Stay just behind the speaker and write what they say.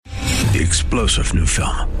The explosive new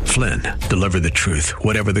film, Flynn, deliver the truth,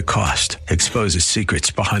 whatever the cost, exposes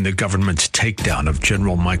secrets behind the government's takedown of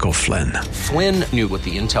General Michael Flynn. Flynn knew what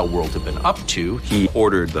the intel world had been up to. He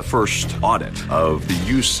ordered the first audit of the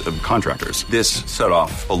use of contractors. This set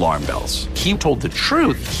off alarm bells. He told the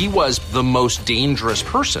truth. He was the most dangerous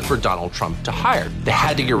person for Donald Trump to hire. They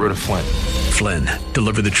had to get rid of Flynn. Flynn,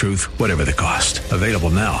 deliver the truth, whatever the cost. Available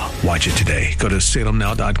now. Watch it today. Go to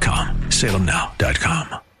salemnow.com.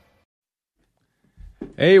 salemnow.com.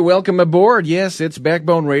 Hey, welcome aboard. Yes, it's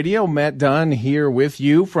Backbone Radio. Matt Dunn here with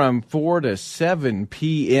you from 4 to 7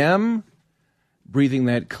 p.m. Breathing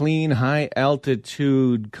that clean,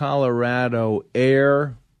 high-altitude Colorado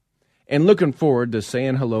air. And looking forward to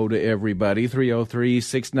saying hello to everybody.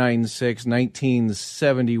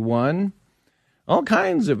 303-696-1971. All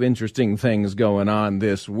kinds of interesting things going on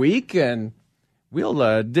this week, and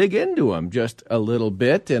we'll dig into them just a little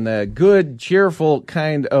bit in a good, cheerful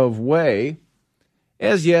kind of way.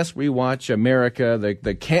 As, yes, we watch America,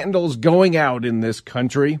 the candles going out in this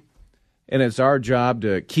country, and it's our job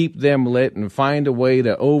to keep them lit and find a way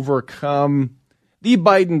to overcome the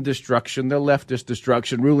Biden destruction, the leftist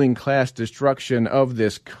destruction, ruling class destruction of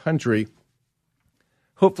this country.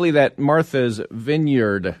 Hopefully that Martha's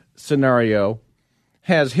Vineyard scenario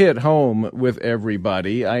has hit home with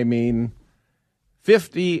everybody. I mean,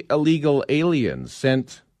 50 illegal aliens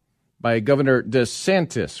sent by Governor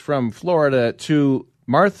DeSantis from Florida to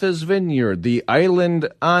Martha's Vineyard, the island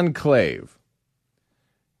enclave,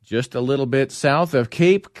 just a little bit south of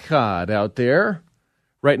Cape Cod out there,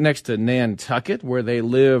 right next to Nantucket, where they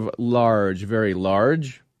live large, very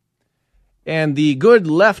large. And the good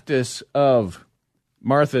leftists of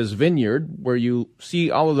Martha's Vineyard, where you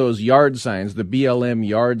see all of those yard signs, the BLM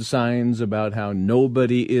yard signs about how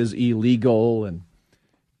nobody is illegal and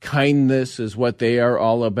kindness is what they are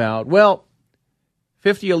all about. Well,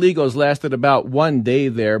 50 illegals lasted about 1 day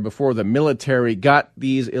there before the military got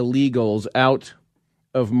these illegals out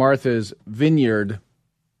of Martha's Vineyard.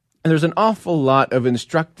 And there's an awful lot of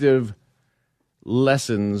instructive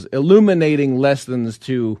lessons, illuminating lessons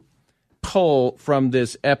to pull from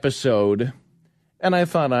this episode. And I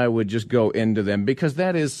thought I would just go into them because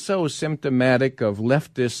that is so symptomatic of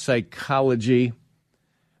leftist psychology.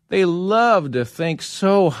 They love to think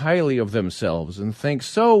so highly of themselves and think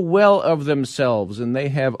so well of themselves, and they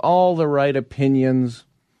have all the right opinions.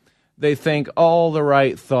 They think all the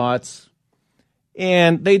right thoughts,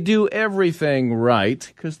 and they do everything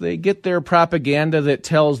right because they get their propaganda that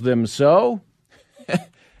tells them so.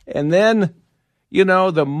 And then, you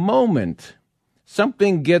know, the moment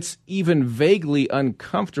something gets even vaguely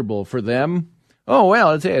uncomfortable for them, oh,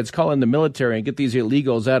 well, it's calling the military and get these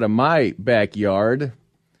illegals out of my backyard.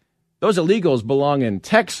 Those illegals belong in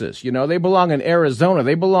Texas, you know, they belong in Arizona.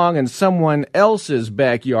 They belong in someone else's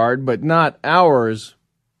backyard, but not ours.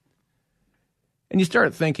 And you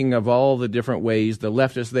start thinking of all the different ways the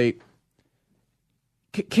leftists,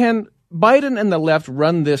 can Biden and the left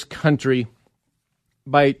run this country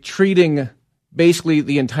by treating basically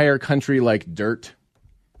the entire country like dirt?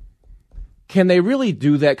 Can they really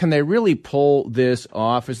do that? Can they really pull this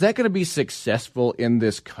off? Is that going to be successful in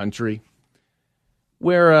this country?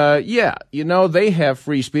 Where, they have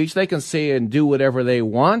free speech. They can say and do whatever they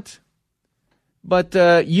want. But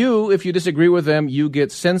if you disagree with them, you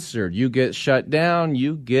get censored. You get shut down.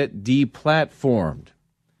 You get deplatformed.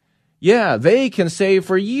 Yeah, they can say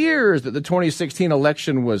for years that the 2016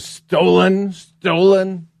 election was stolen.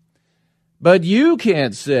 But you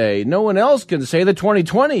can't say, no one else can say the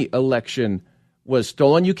 2020 election was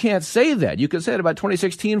stolen. You can't say that. You can say it about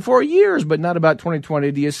 2016 for years, but not about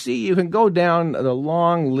 2020. Do you see? You can go down the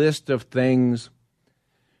long list of things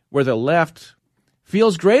where the left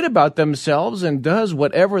feels great about themselves and does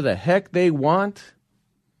whatever the heck they want,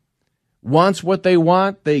 wants what they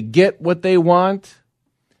want, they get what they want,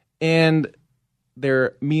 and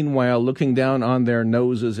they're meanwhile looking down on their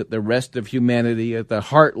noses at the rest of humanity, at the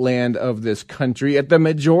heartland of this country, at the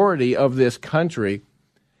majority of this country.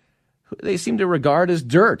 They seem to regard as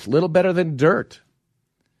dirt, little better than dirt.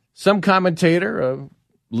 Some commentator, a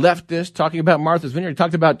leftist, talking about Martha's Vineyard,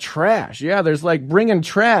 talked about trash. Yeah, there's like bringing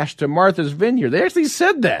trash to Martha's Vineyard. They actually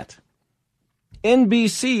said that.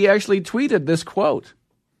 NBC actually tweeted this quote.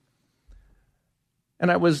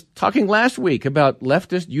 And I was talking last week about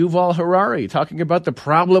leftist Yuval Harari, talking about the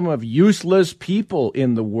problem of useless people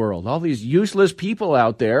in the world, all these useless people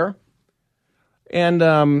out there.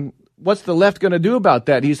 And what's the left going to do about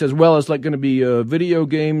that? He says, well, it's like going to be video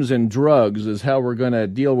games and drugs is how we're going to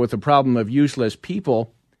deal with the problem of useless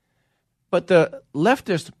people. But the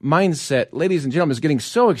leftist mindset, ladies and gentlemen, is getting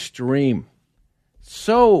so extreme,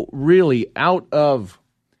 so really out of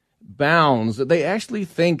bounds that they actually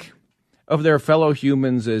think of their fellow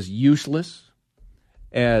humans as useless,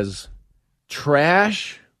 as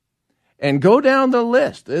trash, and go down the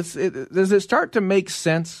list. Does it start to make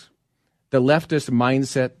sense, the leftist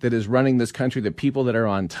mindset that is running this country, the people that are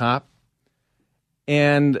on top?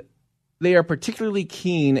 And they are particularly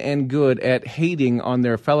keen and good at hating on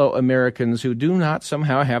their fellow Americans who do not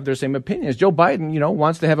somehow have their same opinions. Joe Biden,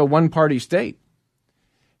 wants to have a one-party state.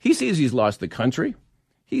 He sees he's lost the country.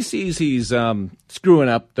 He sees he's screwing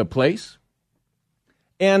up the place.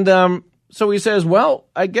 And so he says, well,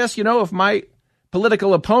 I guess, if my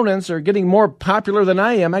political opponents are getting more popular than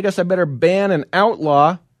I am, I guess I better ban and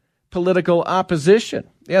outlaw political opposition.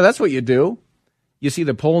 Yeah, that's what you do. You see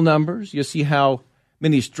the poll numbers. You see how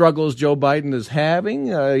many struggles Joe Biden is having.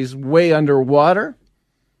 He's way underwater.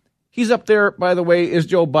 He's up there, by the way, is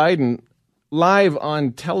Joe Biden, live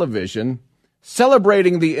on television,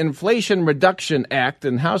 celebrating the Inflation Reduction Act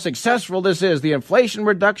and how successful this is. The Inflation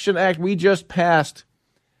Reduction Act we just passed.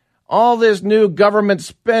 All this new government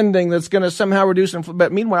spending that's going to somehow reduce inflation.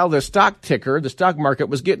 But meanwhile, the stock ticker, the stock market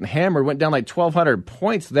was getting hammered, went down like 1,200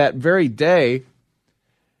 points that very day.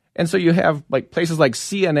 And so you have like places like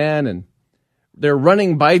CNN, and they're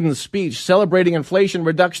running Biden's speech, celebrating inflation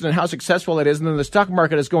reduction and how successful it is. And then the stock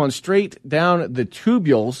market is going straight down the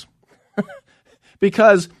tubules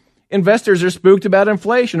because investors are spooked about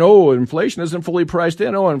inflation. Oh, inflation isn't fully priced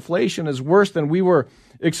in. Oh, inflation is worse than we were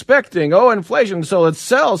expecting. Oh, inflation. So let's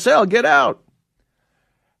sell, get out.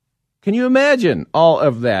 Can you imagine all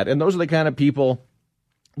of that? And those are the kind of people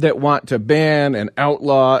that want to ban and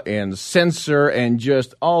outlaw and censor and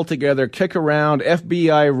just altogether kick around,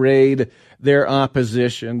 FBI raid their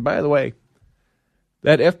opposition. By the way,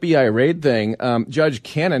 that FBI raid thing, Judge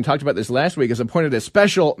Cannon talked about this last week, has appointed a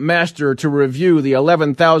special master to review the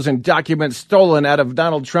 11,000 documents stolen out of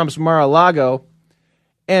Donald Trump's Mar-a-Lago.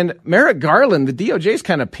 And Merrick Garland, the DOJ, is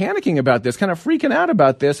kind of panicking about this, kind of freaking out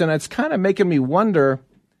about this, and it's kind of making me wonder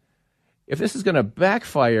if this is going to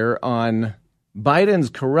backfire on Biden's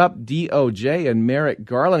corrupt DOJ and Merrick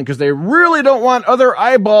Garland, because they really don't want other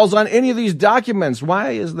eyeballs on any of these documents.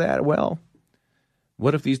 Why is that? Well,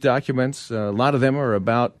 what if these documents, a lot of them are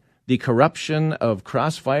about the corruption of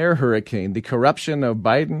Crossfire Hurricane, the corruption of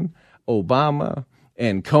Biden, Obama,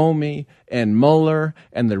 and Comey, and Mueller,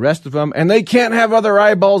 and the rest of them, and they can't have other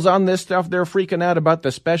eyeballs on this stuff. They're freaking out about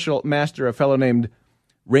the special master, a fellow named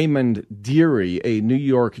Raymond Dearie, a New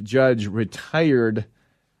York judge, retired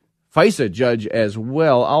FISA judge as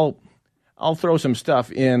well. I'll throw some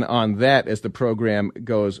stuff in on that as the program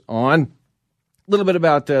goes on. A little bit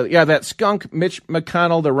about, that skunk Mitch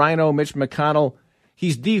McConnell, the rhino Mitch McConnell.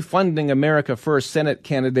 He's defunding America First Senate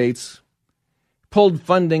candidates, pulled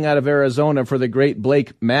funding out of Arizona for the great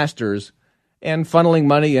Blake Masters, and funneling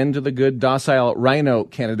money into the good docile rhino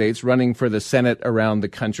candidates running for the Senate around the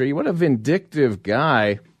country. What a vindictive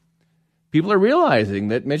guy. People are realizing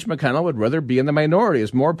that Mitch McConnell would rather be in the minority.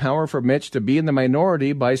 It's more power for Mitch to be in the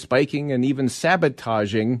minority by spiking and even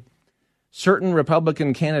sabotaging certain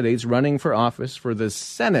Republican candidates running for office for the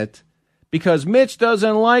Senate because Mitch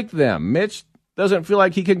doesn't like them. Mitch doesn't feel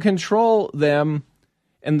like he can control them,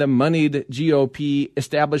 and the moneyed GOP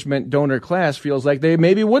establishment donor class feels like they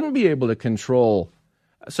maybe wouldn't be able to control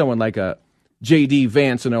someone like a J.D.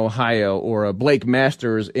 Vance in Ohio or a Blake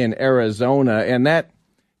Masters in Arizona. And that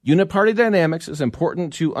uniparty dynamics is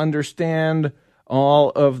important to understand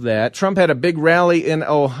all of that. Trump had a big rally in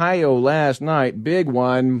Ohio last night, big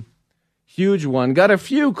one. Huge one. Got a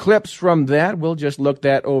few clips from that. We'll just look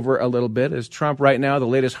that over a little bit as Trump right now, the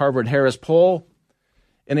latest Harvard-Harris poll,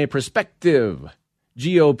 in a prospective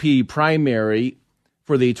GOP primary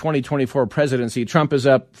for the 2024 presidency, Trump is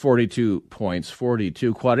up 42 points,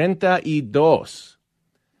 42.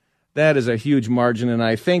 That is a huge margin, and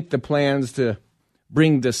I think the plans to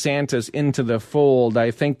bring DeSantis into the fold,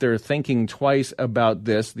 I think they're thinking twice about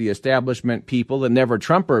this, the establishment people, the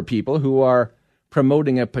never-Trumper people who are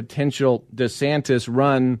promoting a potential DeSantis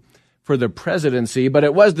run for the presidency. But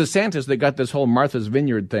it was DeSantis that got this whole Martha's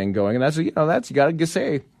Vineyard thing going. And that's you got to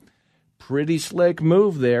say, pretty slick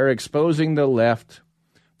move there, exposing the left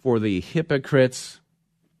for the hypocrites,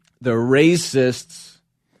 the racists,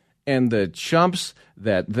 and the chumps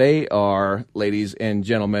that they are, ladies and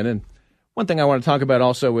gentlemen. And one thing I want to talk about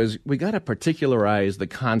also is we got to particularize the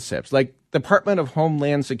concepts. Like Department of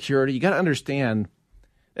Homeland Security, you got to understand,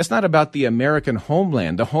 it's not about the American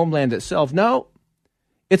homeland, the homeland itself. No,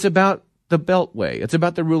 it's about the Beltway. It's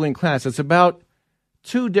about the ruling class. It's about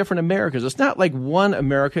two different Americas. It's not like one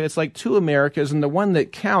America. It's like two Americas, and the one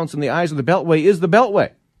that counts in the eyes of the Beltway is the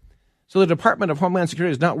Beltway. So the Department of Homeland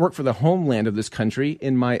Security does not work for the homeland of this country,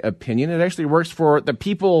 in my opinion. It actually works for the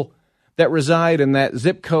people that reside in that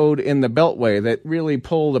zip code in the Beltway that really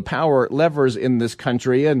pull the power levers in this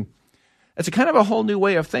country. And it's a kind of a whole new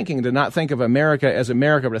way of thinking, to not think of America as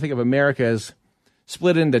America, but I think of America as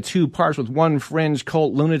split into two parts, with one fringe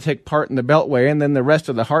cult lunatic part in the Beltway and then the rest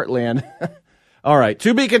of the heartland. All right,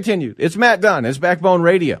 to be continued. It's Matt Dunn. It's Backbone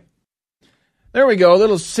Radio. There we go, a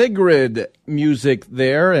little Sigrid music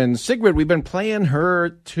there. And Sigrid, we've been playing her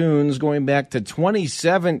tunes going back to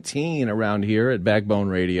 2017 around here at Backbone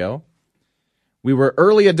Radio. We were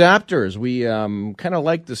early adopters. We kind of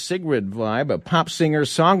like the Sigrid vibe. A pop singer,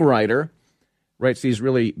 songwriter, writes these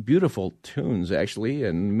really beautiful tunes, actually,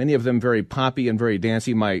 and many of them very poppy and very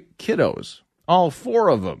dancey. My kiddos, all four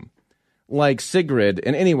of them, like Sigrid.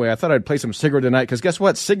 And anyway, I thought I'd play some Sigrid tonight, because guess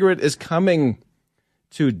what? Sigrid is coming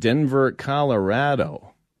to Denver,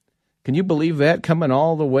 Colorado. Can you believe that? Coming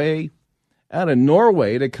all the way out of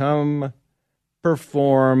Norway to come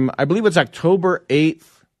perform. I believe it's October 8th.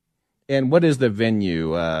 And what is the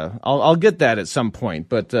venue? I'll get that at some point.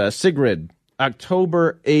 But Sigrid,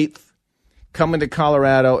 October 8th, coming to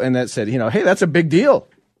Colorado. And that said, hey, that's a big deal.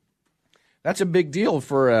 That's a big deal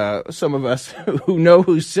for some of us who know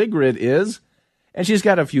who Sigrid is. And she's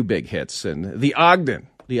got a few big hits. And the Ogden.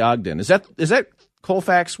 Is that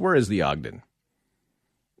Colfax? Where is the Ogden?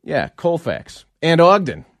 Yeah, Colfax and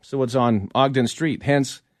Ogden. So it's on Ogden Street,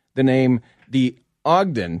 hence the name the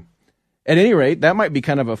Ogden. At any rate, that might be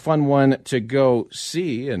kind of a fun one to go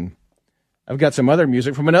see. And I've got some other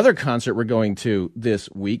music from another concert we're going to this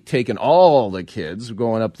week, taking all the kids,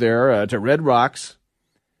 going up there to Red Rocks.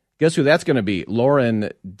 Guess who that's going to be?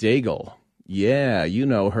 Lauren Daigle. Yeah, you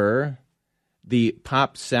know her. The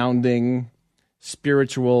pop-sounding,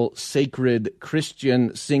 spiritual, sacred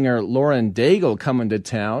Christian singer Lauren Daigle coming to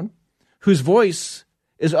town, whose voice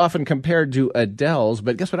is often compared to Adele's.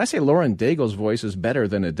 But guess what? I say Lauren Daigle's voice is better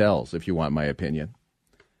than Adele's, if you want my opinion.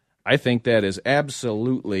 I think that is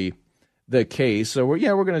absolutely the case. So we're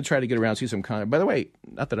going to try to get around, see some content. By the way,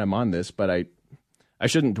 not that I'm on this, but I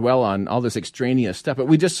shouldn't dwell on all this extraneous stuff. But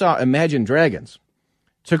we just saw Imagine Dragons.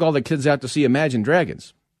 Took all the kids out to see Imagine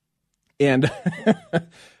Dragons. And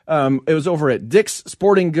it was over at Dick's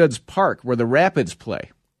Sporting Goods Park, where the Rapids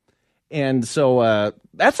play. And so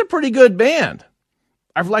that's a pretty good band.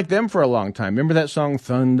 I've liked them for a long time. Remember that song,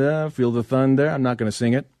 Thunder, Feel the Thunder? I'm not going to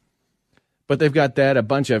sing it. But they've got a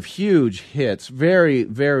bunch of huge hits, very,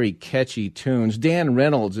 very catchy tunes. Dan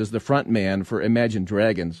Reynolds is the front man for Imagine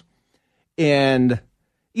Dragons. And,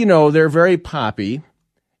 they're very poppy.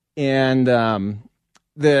 And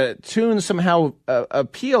the tunes somehow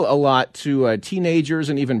appeal a lot to teenagers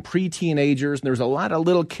and even pre-teenagers. And there's a lot of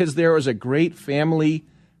little kids there. It was a great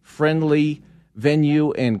family-friendly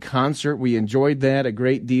venue and concert. We enjoyed that a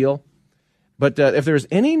great deal. But if there's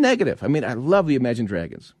any negative, I love the Imagine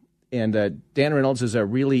Dragons. And Dan Reynolds is a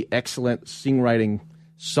really excellent songwriting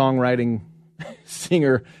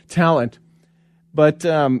singer talent. But,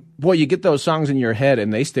 you get those songs in your head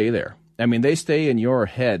and they stay there. They stay in your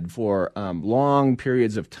head for long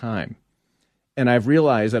periods of time. And I've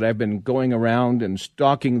realized that I've been going around and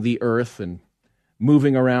stalking the earth and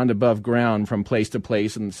moving around above ground from place to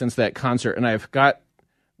place, and since that concert, and I've got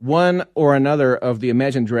one or another of the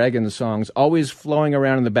Imagine Dragons songs always flowing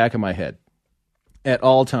around in the back of my head at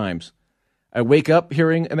all times. I wake up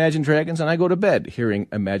hearing Imagine Dragons, and I go to bed hearing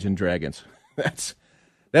Imagine Dragons. That's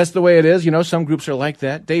the way it is. Some groups are like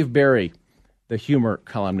that. Dave Barry, the humor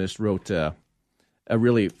columnist, wrote a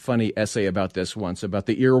really funny essay about this once, about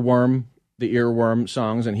the earworm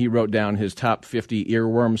songs, and he wrote down his top 50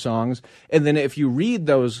 earworm songs. And then if you read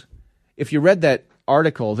that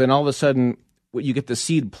article, then all of a sudden you get the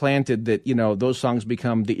seed planted that, those songs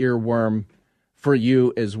become the earworm for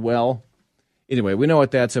you as well. Anyway, we know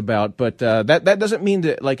what that's about, but that doesn't mean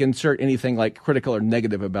to insert anything critical or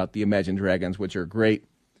negative about the Imagine Dragons, which are great,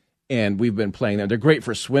 and we've been playing them. They're great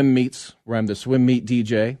for swim meets, where I'm the swim meet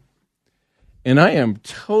DJ, and I am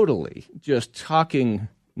totally just talking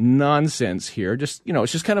nonsense here. Just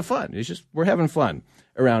it's just kind of fun. We're having fun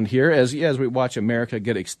around here as we watch America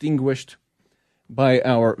get extinguished by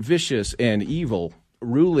our vicious and evil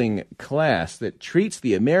ruling class that treats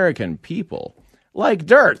the American people like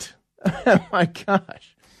dirt. Oh my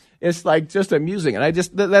gosh. It's just amusing. And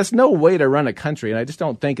that's no way to run a country. And I just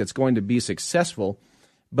don't think it's going to be successful.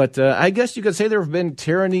 But I guess you could say there have been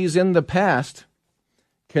tyrannies in the past.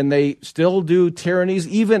 Can they still do tyrannies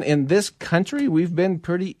even in this country? We've been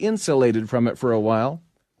pretty insulated from it for a while.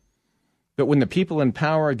 But when the people in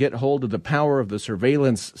power get hold of the power of the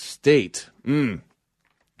surveillance state,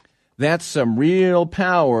 that's some real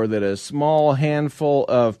power that a small handful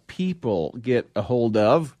of people get a hold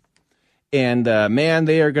of. And, man,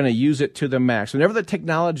 they are going to use it to the max. Whenever the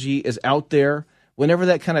technology is out there, whenever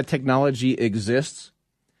that kind of technology exists,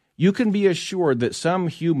 you can be assured that some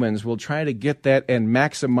humans will try to get that and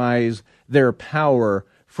maximize their power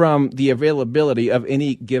from the availability of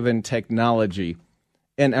any given technology.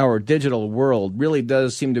 And our digital world really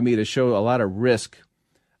does seem to me to show a lot of risk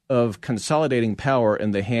of consolidating power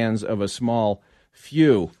in the hands of a small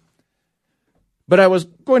few. But I was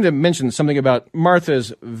going to mention something about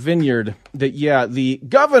Martha's Vineyard, that, the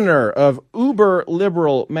governor of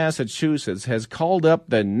uber-liberal Massachusetts has called up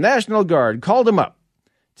the National Guard, called them up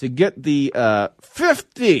to get the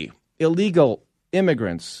 50 illegal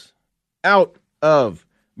immigrants out of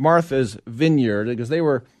Martha's Vineyard, because they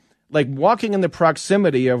were like walking in the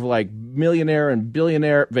proximity of like millionaire and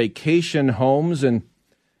billionaire vacation homes. And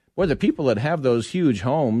boy, the people that have those huge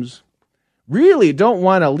homes really don't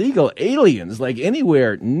want illegal aliens like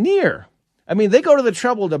anywhere near. I mean, they go to the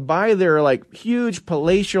trouble to buy their like huge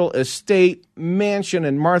palatial estate mansion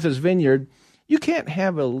in Martha's Vineyard. You can't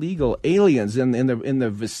have illegal aliens in the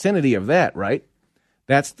vicinity of that, right?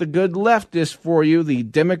 That's the good leftist for you, the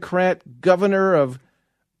Democrat governor of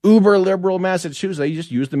uber-liberal Massachusetts. They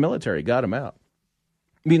just used the military, got them out.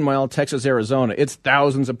 Meanwhile, Texas, Arizona, it's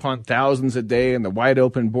thousands upon thousands a day in the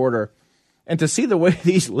wide-open border. And to see the way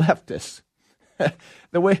these leftists,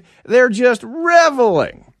 the way they're just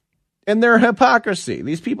reveling in their hypocrisy.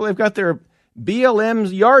 These people, they've got their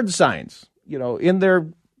BLM's yard signs, in their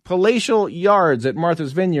palatial yards at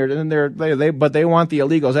Martha's Vineyard, and but they want the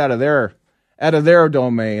illegals out of their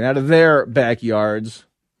domain, out of their backyards.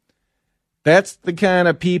 That's the kind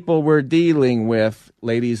of people we're dealing with,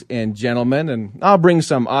 ladies and gentlemen. And I'll bring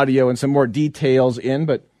some audio and some more details in,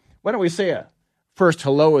 but why don't we say a first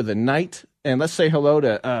hello of the night? And let's say hello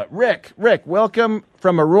to Rick. Rick, welcome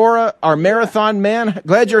from Aurora, our marathon man.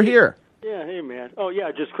 Glad you're here. Yeah, hey, man. Oh,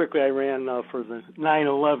 yeah, just quickly, I ran for the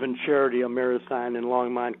 9/11 charity, a marathon in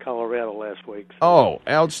Longmont, Colorado last week. So. Oh,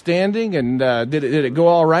 outstanding. And did it go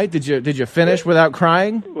all right? Did you finish without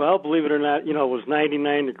crying? Well, believe it or not, it was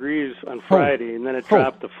 99 degrees on Friday, and then it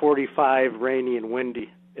dropped to 45, rainy and windy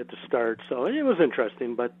at the start. So it was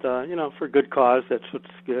interesting, but, for good cause, that's what's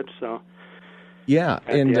good, so... Yeah,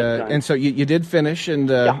 and so you did finish and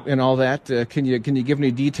all that. Can you give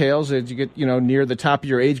me details? Did you get near the top of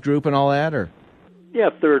your age group and all that, or? Yeah,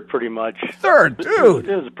 third pretty much. Third, dude.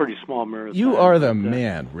 It was a pretty small marathon. You are the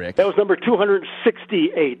man, Rick. That was number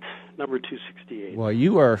 268. Number 268. Well,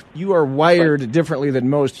 you are wired differently than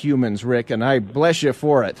most humans, Rick, and I bless you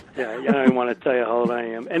for it. Yeah, I don't even want to tell you how old I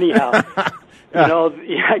am. Anyhow,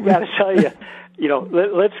 I got to tell you.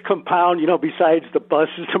 Let's compound, besides the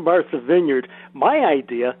buses to Martha Vineyard, my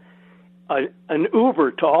idea, an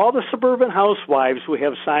Uber to all the suburban housewives who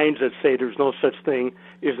have signs that say there's no such thing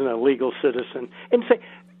as an illegal citizen, and say,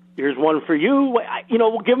 here's one for you,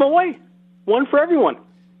 we'll give them away. One for everyone.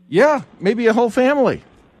 Yeah, maybe a whole family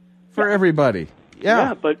for everybody.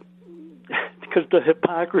 Yeah, but because the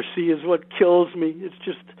hypocrisy is what kills me. It's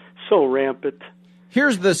just so rampant.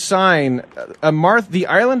 Here's the sign. The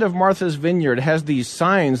island of Martha's Vineyard has these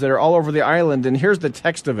signs that are all over the island, and here's the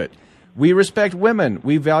text of it. We respect women.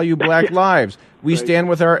 We value black lives. We stand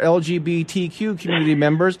with our LGBTQ community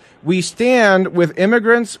members. We stand with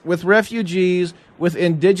immigrants, with refugees, with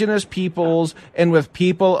indigenous peoples, and with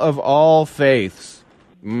people of all faiths.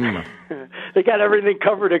 They got everything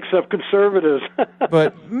covered except conservatives.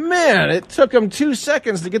 But, man, it took them 2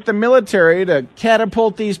 seconds to get the military to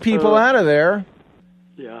catapult these people out of there.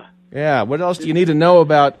 Yeah. Yeah. What else do you need to know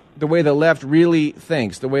about the way the left really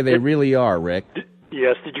thinks, the way they really are, Rick?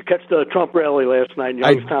 Yes. Did you catch the Trump rally last night in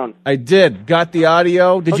Youngstown? I did. Got the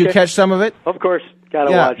audio. Did you catch some of it? Of course. Got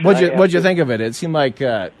to watch. What'd you think of it? It seemed like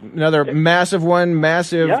another massive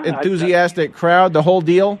enthusiastic crowd, the whole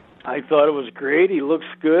deal? I thought it was great. He looks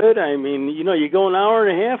good. I mean, you go an hour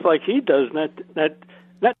and a half like he does. Not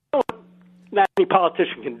any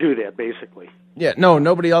politician can do that, basically. Yeah, no,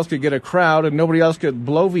 nobody else could get a crowd, and nobody else could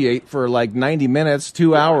bloviate for like 90 minutes,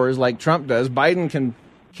 2 hours like Trump does. Biden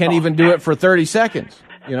can't even do it for 30 seconds,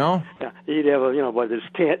 Yeah, he'd have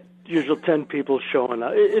there's usual 10 people showing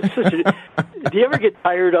up. It's such a... Do you ever get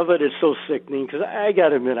tired of it? It's so sickening, because I got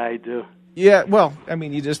to admit I do. Yeah, well, I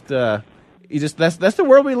mean, you just that's the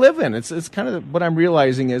world we live in. It's kind of what I'm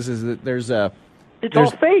realizing is that there's all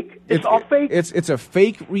fake. It's all fake. It's a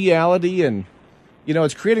fake reality, and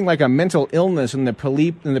it's creating like a mental illness in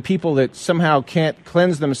the people that somehow can't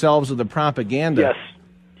cleanse themselves of the propaganda.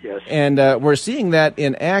 Yes. And we're seeing that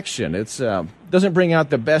in action. It's doesn't bring out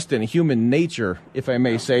the best in human nature, if I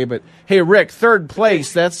may say. But hey, Rick, third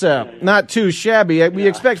place. That's not too shabby. We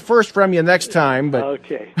expect first from you next time. But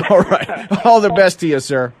okay. All right. All the best to you,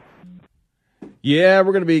 sir. Yeah,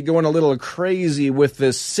 we're going to be going a little crazy with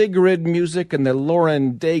the Sigrid music and the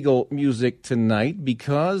Lauren Daigle music tonight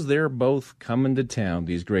because they're both coming to town,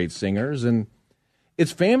 these great singers, and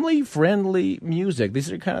it's family-friendly music.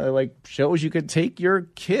 These are kind of like shows you could take your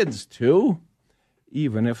kids to,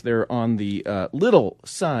 even if they're on the little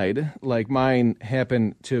side like mine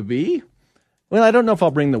happen to be. Well, I don't know if I'll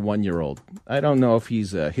bring the 1-year-old. I don't know if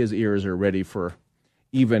his ears are ready for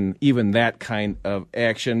even that kind of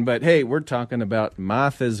action. But hey, we're talking about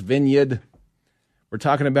Martha's Vineyard. We're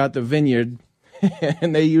talking about the vineyard,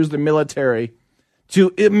 and they use the military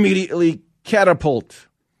to immediately catapult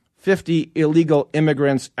 50 illegal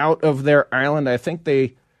immigrants out of their island. I think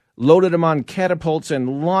they loaded them on catapults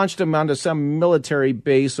and launched them onto some military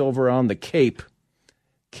base over on the Cape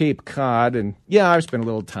Cod. And yeah, I've spent a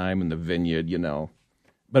little time in the vineyard,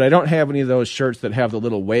 but I don't have any of those shirts that have the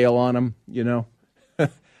little whale on them,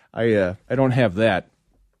 I don't have that.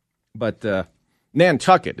 But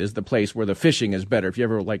Nantucket is the place where the fishing is better. If you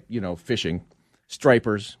ever like, fishing,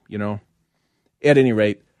 stripers, At any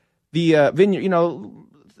rate, the vineyard,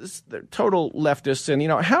 they're total leftists. And,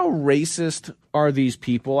 how racist are these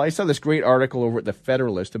people? I saw this great article over at The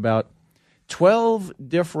Federalist about 12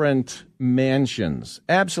 different mansions,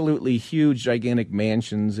 absolutely huge, gigantic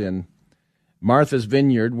mansions in Martha's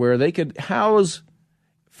Vineyard where they could house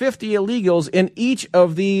 50 illegals in each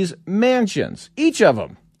of these mansions. Each of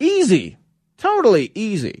them. Easy. Totally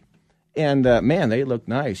easy. And, man, they look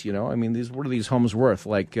nice, what are these homes worth?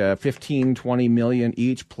 Like 15, 20 million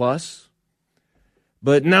each plus?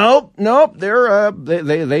 But nope,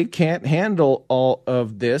 they can't handle all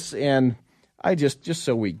of this. And I just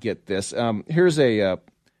so we get this, here's a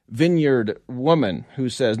vineyard woman who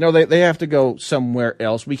says, no, they have to go somewhere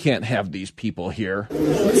else. We can't have these people here.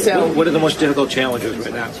 So, what are the most difficult challenges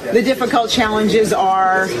right now? The difficult challenges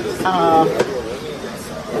are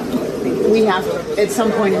we have, at some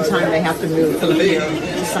point in time, they have to move from here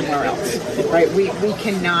to somewhere else, right? We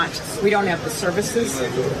don't have the services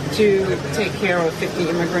to take care of 50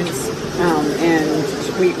 immigrants,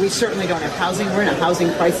 and we certainly don't have housing. We're in a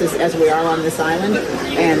housing crisis as we are on this island,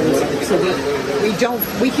 and so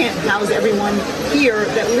we can't house everyone here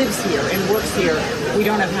that lives here and works here. We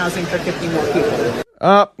don't have housing for 50 more people.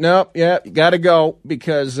 No, yeah, got to go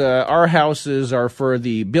because our houses are for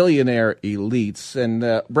the billionaire elites. And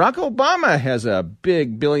Barack Obama has a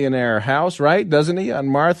big billionaire house, right? Doesn't he, on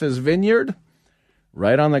Martha's Vineyard?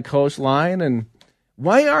 Right on the coastline. And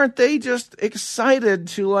why aren't they just excited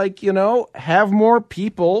to, have more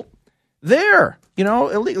people there?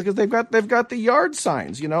 Because they've got the yard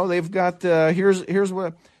signs. They've got here's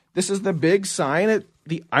what this is, the big sign at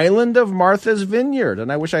the island of Martha's Vineyard.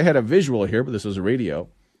 And I wish I had a visual here, but this is a radio.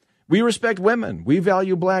 We respect women. We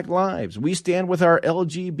value black lives. We stand with our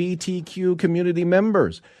LGBTQ community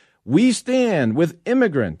members. We stand with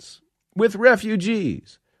immigrants, with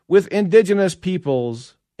refugees, with indigenous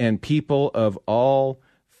peoples, and people of all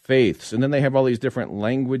faiths. And then they have all these different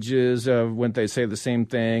languages of when they say the same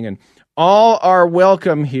thing. And all are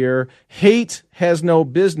welcome here. Hate has no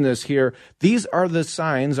business here. These are the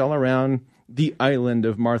signs all around the island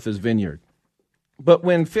of Martha's Vineyard. But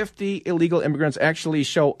when 50 illegal immigrants actually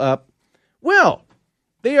show up, well,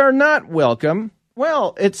 they are not welcome.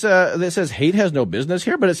 Well, it says hate has no business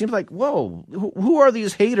here, but it seems like, whoa, who are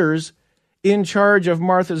these haters in charge of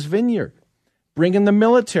Martha's Vineyard? Bringing the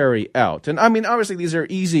military out. And obviously these are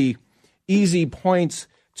easy points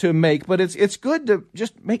to make, but it's good to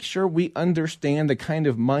just make sure we understand the kind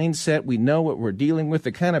of mindset, we know what we're dealing with,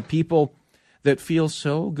 the kind of people that feel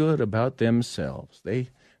so good about themselves. They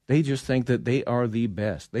just think that they are the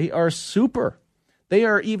best. They are super. They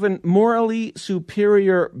are even morally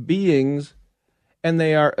superior beings, and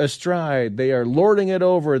they are astride. They are lording it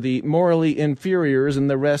over the morally inferiors in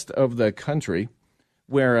the rest of the country,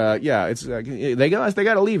 where they got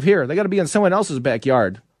to leave here. They got to be in someone else's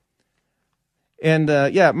backyard. And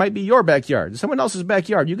it might be your backyard, someone else's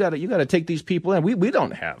backyard. You got to take these people in. We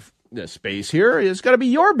don't have the space here. It's got to be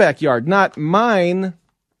your backyard, not mine.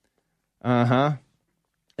 And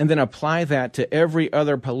then apply that to every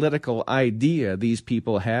other political idea these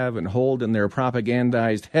people have and hold in their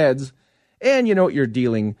propagandized heads, and you know what you're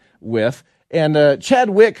dealing with. And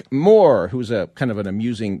Chadwick Moore, who's a kind of an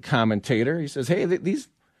amusing commentator, he says, hey, these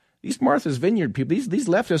Martha's Vineyard people, these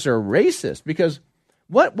leftists are racist, because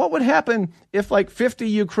what would happen if 50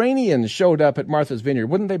 Ukrainians showed up at Martha's Vineyard?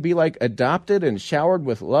 Wouldn't they be adopted and showered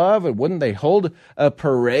with love? And wouldn't they hold a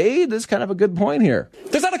parade? That's kind of a good point here.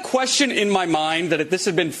 There's not a question in my mind that if this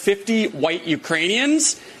had been 50 white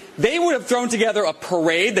Ukrainians, they would have thrown together a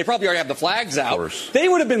parade. They probably already have the flags out. They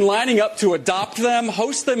would have been lining up to adopt them,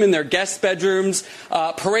 host them in their guest bedrooms,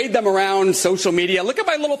 parade them around social media. Look at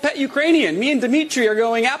my little pet Ukrainian. Me and Dmitry are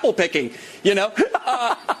going apple picking. You know,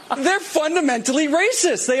 they're fundamentally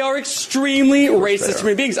racist. They are extremely racist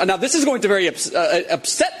human beings. Now, this is going to very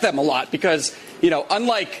upset them a lot because, you know,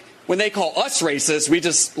 unlike when they call us racist, we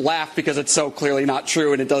just laugh because it's so clearly not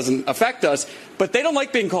true and it doesn't affect us. But they don't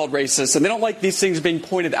like being called racist, and they don't like these things being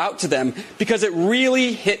pointed out to them because it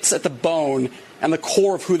really hits at the bone and the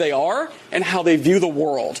core of who they are and how they view the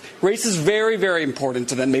world. Race is very, very important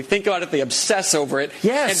to them. They think about it. They obsess over it.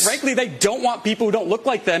 Yes. And frankly, they don't want people who don't look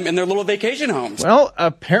like them in their little vacation homes. Well,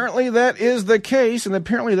 apparently that is the case, and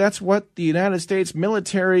apparently that's what the United States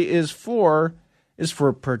military is for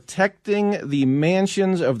protecting the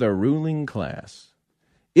mansions of the ruling class.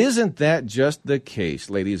 Isn't that just the case,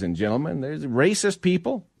 ladies and gentlemen? There's racist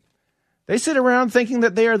people. They sit around thinking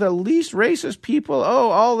that they are the least racist people.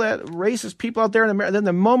 Oh, all that racist people out there in America. Then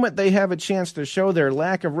the moment they have a chance to show their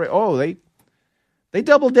lack of they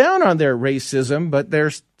double down on their racism, but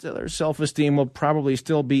their self-esteem will probably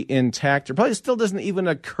still be intact. Or probably still doesn't even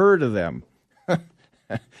occur to them.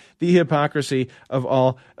 The hypocrisy of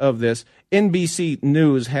all of this. NBC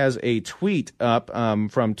News has a tweet up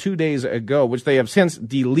from 2 days ago, which they have since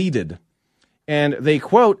deleted. And they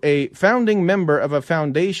quote a founding member of a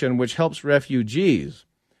foundation which helps refugees.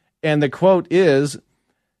 And the quote is,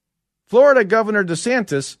 Florida Governor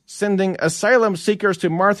DeSantis sending asylum seekers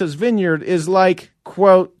to Martha's Vineyard is like,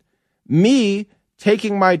 quote, me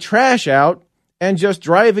taking my trash out and just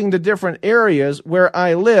driving to different areas where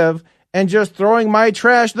I live and just throwing my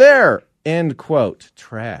trash there, end quote.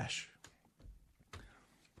 Trash.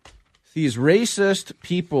 These racist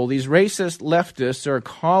people, these racist leftists are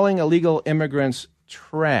calling illegal immigrants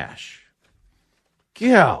trash.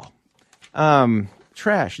 Yeah.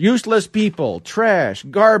 Trash. Useless people. Trash.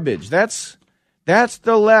 Garbage. That's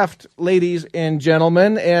the left, ladies and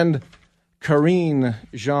gentlemen. And Karine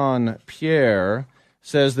Jean-Pierre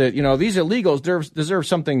says that, you know, these illegals deserve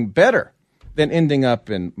something better than ending up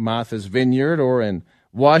in Martha's Vineyard or in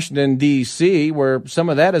Washington, D.C., where some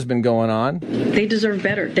of that has been going on. They deserve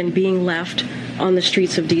better than being left on the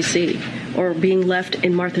streets of D.C. or being left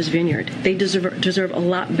in Martha's Vineyard. They deserve a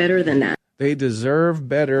lot better than that. They deserve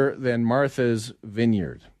better than Martha's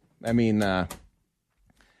Vineyard. I mean, that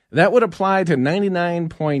would apply to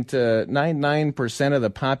 99.99% of the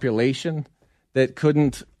population that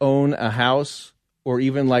couldn't own a house or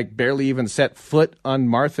even barely even set foot on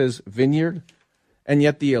Martha's Vineyard. And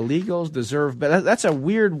yet the illegals deserve better. That's a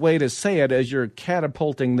weird way to say it as you're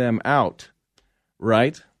catapulting them out,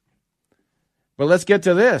 right? But let's get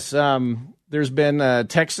to this. There's been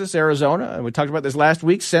Texas, Arizona, and we talked about this last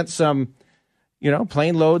week, sent some,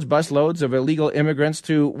 plane loads, bus loads of illegal immigrants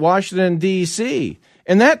to Washington, D.C.,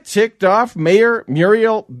 and that ticked off Mayor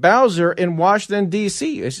Muriel Bowser in Washington,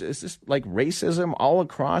 D.C. Is this like racism all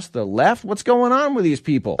across the left? What's going on with these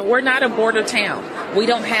people? We're not a border town. We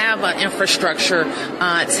don't have an infrastructure to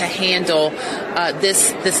handle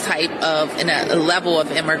this type of a level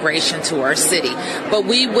of immigration to our city. But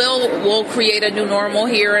we'll create a new normal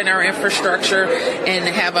here in our infrastructure and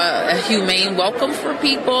have a humane welcome for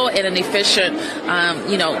people and an efficient,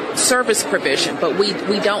 service provision. But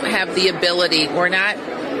we don't have the ability. We're not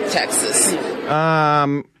Texas.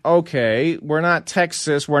 Okay, we're not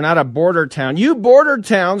Texas. We're not a border town. You border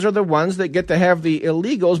towns are the ones that get to have the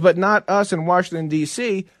illegals, but not us in Washington,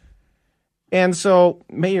 D.C. And so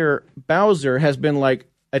Mayor Bowser has been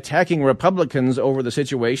attacking Republicans over the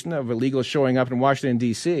situation of illegals showing up in Washington,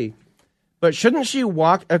 D.C. But shouldn't she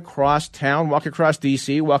walk across town, walk across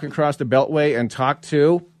D.C., walk across the Beltway and talk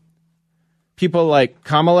to people like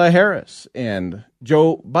Kamala Harris and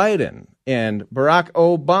Joe Biden and Barack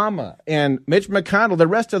Obama and Mitch McConnell, the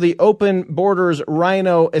rest of the open borders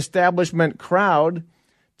rhino establishment crowd?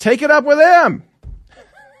 Take it up with them.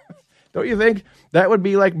 Don't you think that would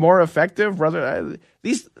be more effective? Rather,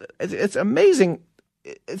 it's amazing.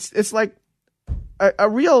 It's like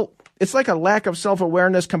it's like a lack of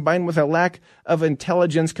self-awareness combined with a lack of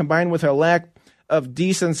intelligence, combined with a lack of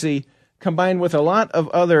decency, combined with a lot of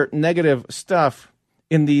other negative stuff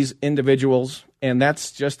in these individuals. And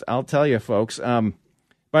that's just, I'll tell you, folks.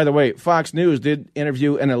 By the way, Fox News did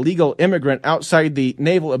interview an illegal immigrant outside the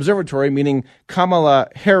Naval Observatory, meaning Kamala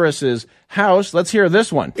Harris's house. Let's hear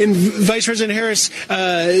this one. And Vice President Harris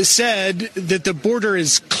said that the border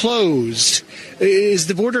is closed. Is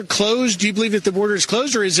the border closed? Do you believe that the border is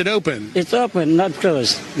closed, or is it open? It's open, not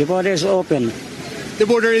closed. The border is open. The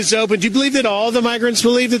border is open. Do you believe that all the migrants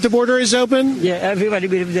believe that the border is open? Yeah, everybody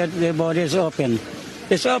believes that the border is open.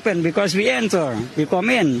 It's open because we enter. We come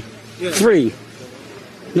in free.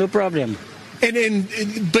 No problem.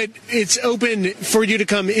 But it's open for you to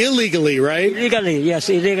come illegally, right? Illegally, yes,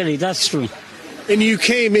 illegally. That's true. And you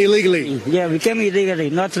came illegally? Yeah, we came illegally,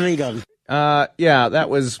 not legal. Yeah, that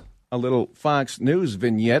was a little Fox News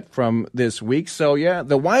vignette from this week. So, yeah,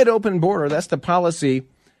 the wide open border, that's the policy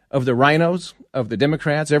of the rhinos, of the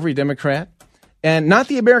Democrats, every Democrat, and not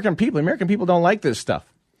the American people. American people don't like this stuff.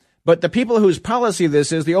 But the people whose policy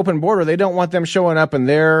this is, the open border, they don't want them showing up in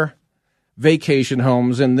their vacation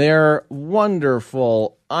homes in their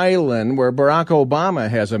wonderful island where Barack Obama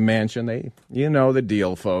has a mansion. You know the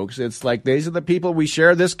deal, folks. It's like these are the people we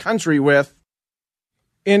share this country with.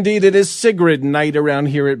 Indeed, it is Sigrid night around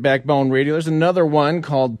here at Backbone Radio. There's another one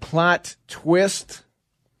called Plot Twist.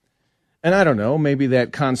 And I don't know, maybe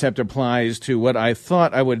that concept applies to what I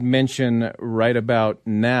thought I would mention right about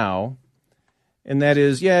now. And that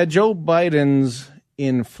is, Joe Biden's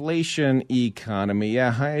inflation economy.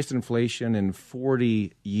 Highest inflation in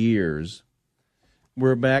 40 years.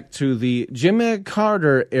 We're back to the Jimmy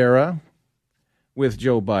Carter era with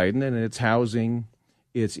Joe Biden, and it's housing,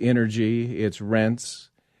 it's energy, it's rents,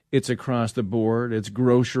 it's across the board, it's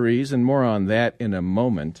groceries, and more on that in a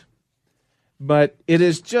moment. But it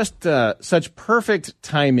is just such perfect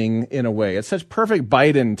timing in a way. It's such perfect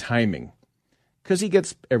Biden timing because he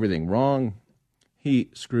gets everything wrong.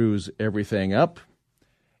 He screws everything up.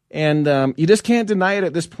 And you just can't deny it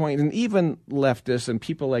at this point. And even leftists and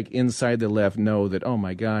people like inside the left know that, oh,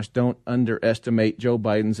 my gosh, don't underestimate Joe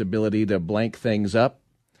Biden's ability to blank things up,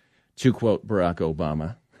 to quote Barack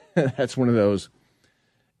Obama. That's one of those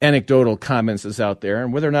anecdotal comments that's out there.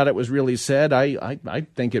 And whether or not it was really said, I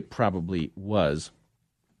think it probably was.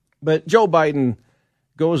 But Joe Biden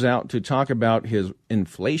goes out to talk about his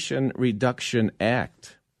Inflation Reduction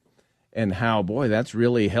Act and how, boy, that's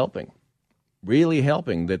really helping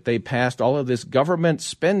that they passed all of this government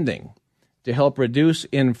spending to help reduce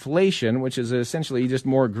inflation, which is essentially just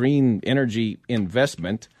more green energy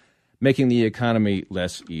investment, making the economy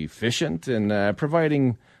less efficient and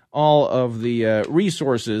providing all of the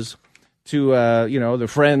resources to, the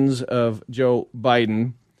friends of Joe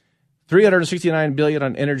Biden. $369 billion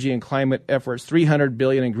on energy and climate efforts, $300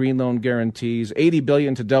 billion in green loan guarantees, $80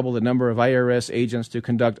 billion to double the number of IRS agents to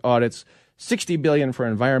conduct audits, $60 billion for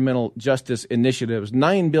environmental justice initiatives,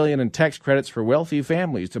 $9 billion in tax credits for wealthy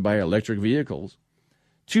families to buy electric vehicles,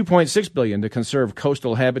 $2.6 billion to conserve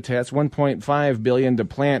coastal habitats, $1.5 billion to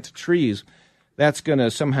plant trees. That's going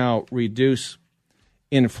to somehow reduce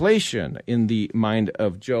inflation in the mind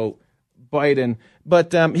of Joe Biden.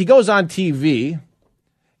 But he goes on TV,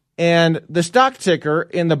 and the stock ticker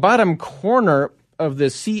in the bottom corner of the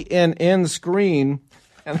CNN screen,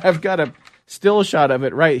 and I've got a still shot of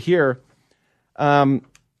it right here. The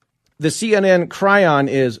CNN cryon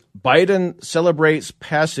is Biden celebrates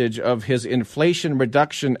passage of his Inflation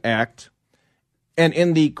Reduction Act. And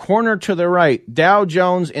in the corner to the right, Dow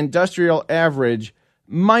Jones Industrial Average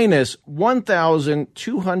minus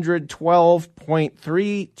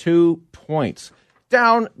 1,212.32 points.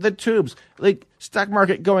 Down the tubes. Like stock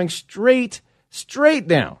market going straight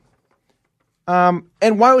down. And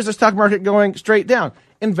why was the stock market going straight down?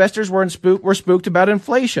 Investors were spooked about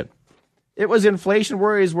inflation. It was inflation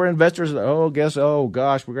worries where investors, we're going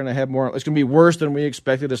to have more. It's going to be worse than we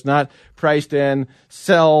expected. It's not priced in.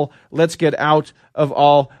 Sell. Let's get out of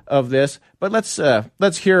all of this. But let's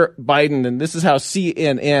hear Biden, and this is how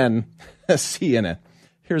CNN,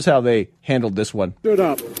 here's how they handled this one. Stood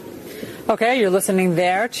up. Okay, you're listening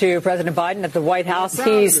there to President Biden at the White House.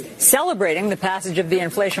 He's celebrating the passage of the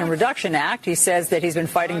Inflation Reduction Act. He says that he's been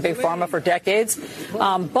fighting Big Pharma for decades.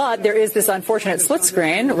 But there is this unfortunate split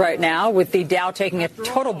screen right now with the Dow taking a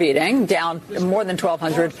total beating, down more than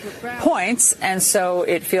 1,200 points. And so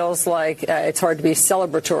it feels like it's hard to be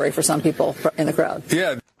celebratory for some people in the crowd.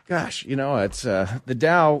 Yeah. Gosh, it's the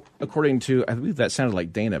Dow, according to, I believe that sounded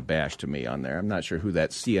like Dana Bash to me on there. I'm not sure who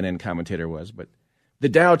that CNN commentator was, but the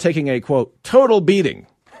Dow taking a, quote, total beating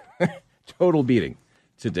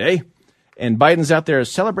today. And Biden's out there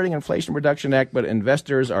celebrating Inflation Reduction Act, but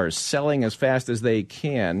investors are selling as fast as they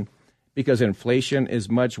can because inflation is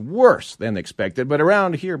much worse than expected. But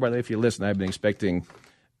around here, by the way, if you listen, I've been expecting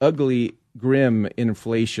ugly, grim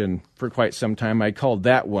inflation for quite some time. I called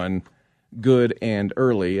that one good and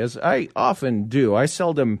early, as I often do. I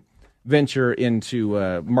seldom venture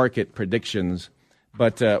into market predictions.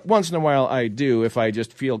 But once in a while I do if I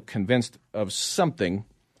just feel convinced of something.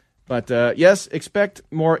 But yes, expect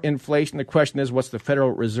more inflation. The question is, what's the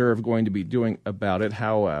Federal Reserve going to be doing about it?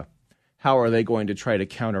 How are they going to try to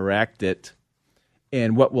counteract it?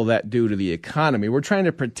 And what will that do to the economy? We're trying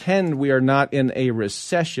to pretend we are not in a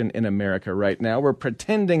recession in America right now. We're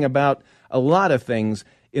pretending about a lot of things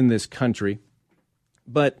in this country.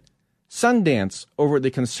 But Sundance over at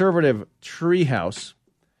the conservative Treehouse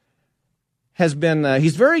has been,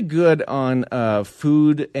 he's very good on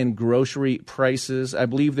food and grocery prices. I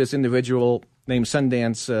believe this individual named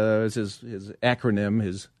Sundance is his acronym,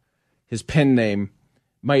 his pen name,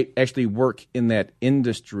 might actually work in that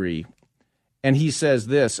industry. And he says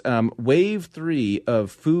this, wave 3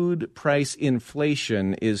 of food price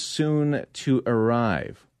inflation is soon to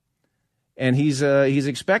arrive. And he's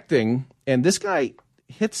expecting, and this guy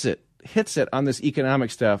hits it on this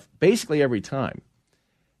economic stuff basically every time.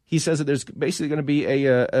 He says that there's basically going to be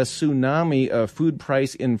a tsunami of food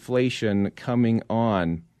price inflation coming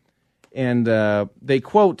on. And they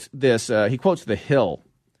quote this, he quotes The Hill,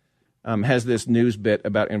 has this news bit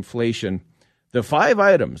about inflation. The 5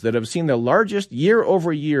 items that have seen the largest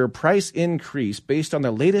year-over-year price increase based on the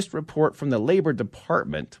latest report from the Labor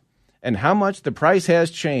Department and how much the price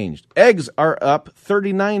has changed. Eggs are up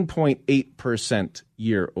 39.8%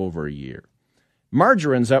 year-over-year.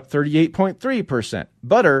 Margarine's up 38.3%.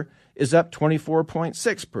 Butter is up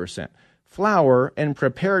 24.6%. Flour and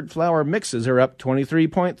prepared flour mixes are up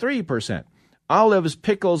 23.3%. Olives,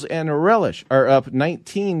 pickles, and relish are up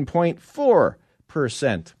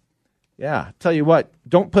 19.4%. Yeah, tell you what,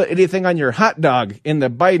 don't put anything on your hot dog in the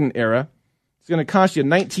Biden era. It's going to cost you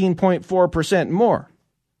 19.4% more.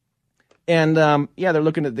 And, they're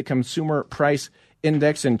looking at the consumer price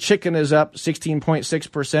index, and chicken is up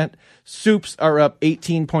 16.6%. Soups are up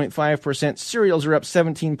 18.5%. Cereals are up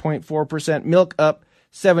 17.4%. Milk up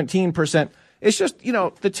 17%. It's just,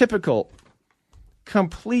 the typical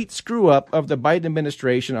complete screw-up of the Biden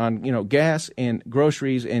administration on, gas and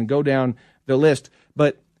groceries and go down the list.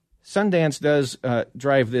 But Sundance does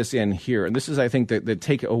drive this in here, and this is, I think, the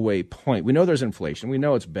takeaway point. We know there's inflation. We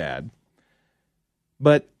know it's bad.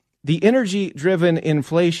 But the energy-driven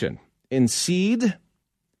inflation in seed,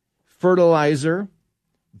 fertilizer,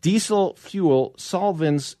 diesel fuel,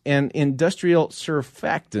 solvents, and industrial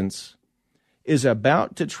surfactants is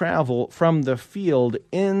about to travel from the field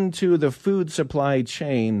into the food supply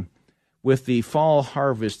chain with the fall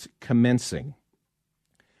harvest commencing.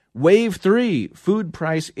 Wave 3 food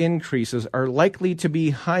price increases are likely to be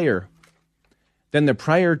higher than the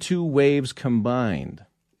prior 2 waves combined.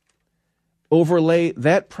 Overlay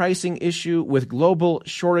that pricing issue with global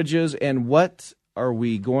shortages, and what are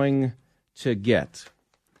we going to get?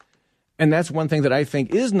 And that's one thing that I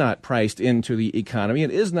think is not priced into the economy.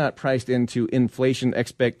 It is not priced into inflation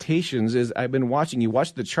expectations. Is I've been watching, you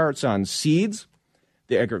watch the charts on seeds,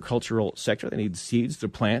 the agricultural sector. They need seeds to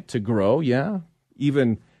plant, to grow, yeah.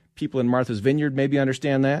 Even people in Martha's Vineyard maybe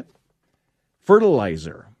understand that.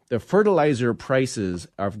 Fertilizer. The fertilizer prices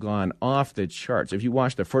have gone off the charts. If you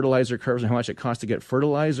watch the fertilizer curves and how much it costs to get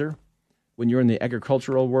fertilizer when you're in the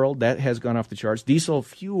agricultural world, that has gone off the charts. Diesel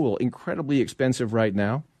fuel, incredibly expensive right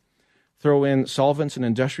now. Throw in solvents and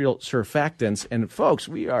industrial surfactants. And folks,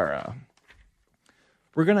 we're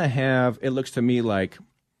going to have, it looks to me like,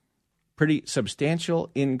 pretty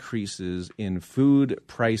substantial increases in food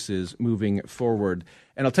prices moving forward.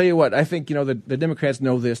 And I'll tell you what, I think, the Democrats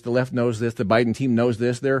know this, the left knows this, the Biden team knows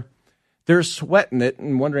this. They're sweating it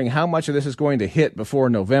and wondering how much of this is going to hit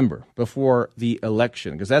before November, before the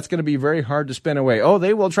election, because that's going to be very hard to spin away. Oh,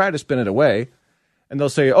 they will try to spin it away. And they'll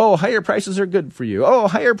say, oh, higher prices are good for you. Oh,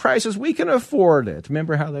 higher prices, we can afford it.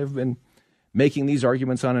 Remember how they've been making these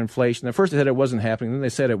arguments on inflation? At first they said it wasn't happening. Then they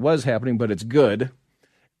said it was happening, but it's good.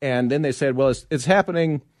 And then they said, well, it's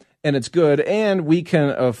happening and it's good and we can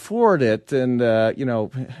afford it. And,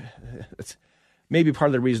 it's maybe part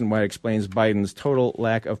of the reason why it explains Biden's total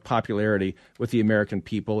lack of popularity with the American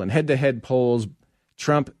people. And head-to-head polls,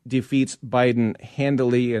 Trump defeats Biden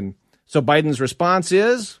handily. And so Biden's response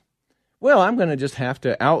is, well, I'm going to just have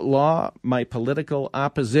to outlaw my political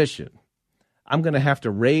opposition. I'm going to have to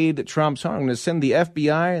raid Trump's home. I'm going to send the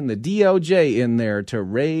FBI and the DOJ in there to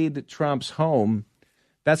raid Trump's home.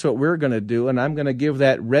 That's what we're going to do, and I'm going to give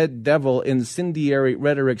that red devil incendiary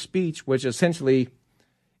rhetoric speech, which essentially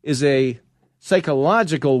is a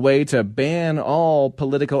psychological way to ban all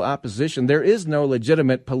political opposition. There is no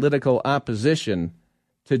legitimate political opposition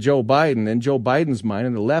to Joe Biden in Joe Biden's mind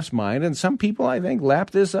and the left's mind, and some people, I think,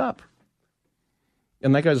 lap this up.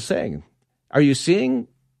 And like I was saying, are you seeing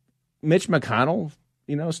Mitch McConnell,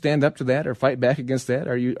 stand up to that or fight back against that?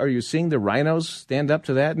 Are you seeing the rhinos stand up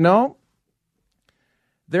to that? No.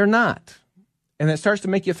 They're not. And it starts to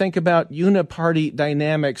make you think about uniparty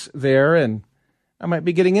dynamics there, and I might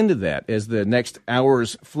be getting into that as the next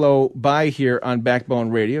hours flow by here on Backbone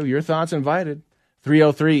Radio. Your thoughts invited.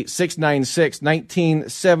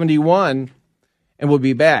 303-696-1971, and we'll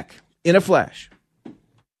be back in a flash.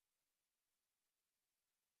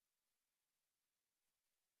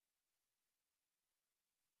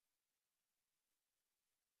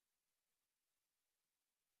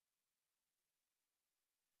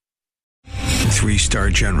 Three-star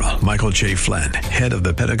General Michael J. Flynn, head of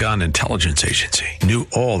the Pentagon Intelligence Agency, knew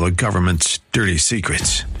all the government's dirty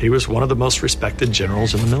secrets. He was one of the most respected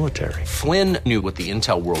generals in the military. Flynn knew what the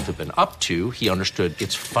intel world had been up to. He understood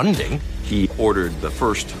its funding. He ordered the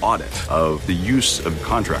first audit of the use of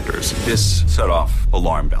contractors. This set off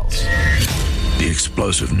alarm bells. The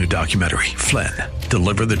explosive new documentary, Flynn,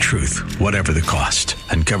 Deliver the Truth, Whatever the Cost,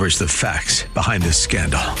 uncovers the facts behind this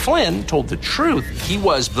scandal. Flynn told the truth. He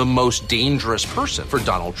was the most dangerous person for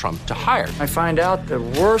Donald Trump to hire. I find out the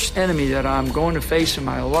worst enemy that I'm going to face in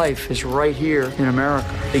my life is right here in America.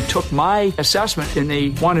 They took my assessment and they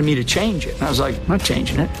wanted me to change it. And I was like, I'm not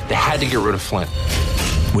changing it. They had to get rid of Flynn.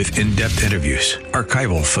 With in-depth interviews,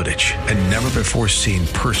 archival footage, and never-before-seen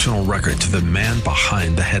personal records of the man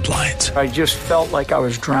behind the headlines. I just felt like I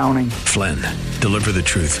was drowning. Flynn, Deliver the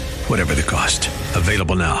Truth, Whatever the Cost.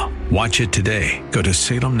 Available now. Watch it today. Go to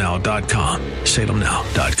salemnow.com.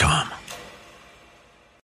 salemnow.com.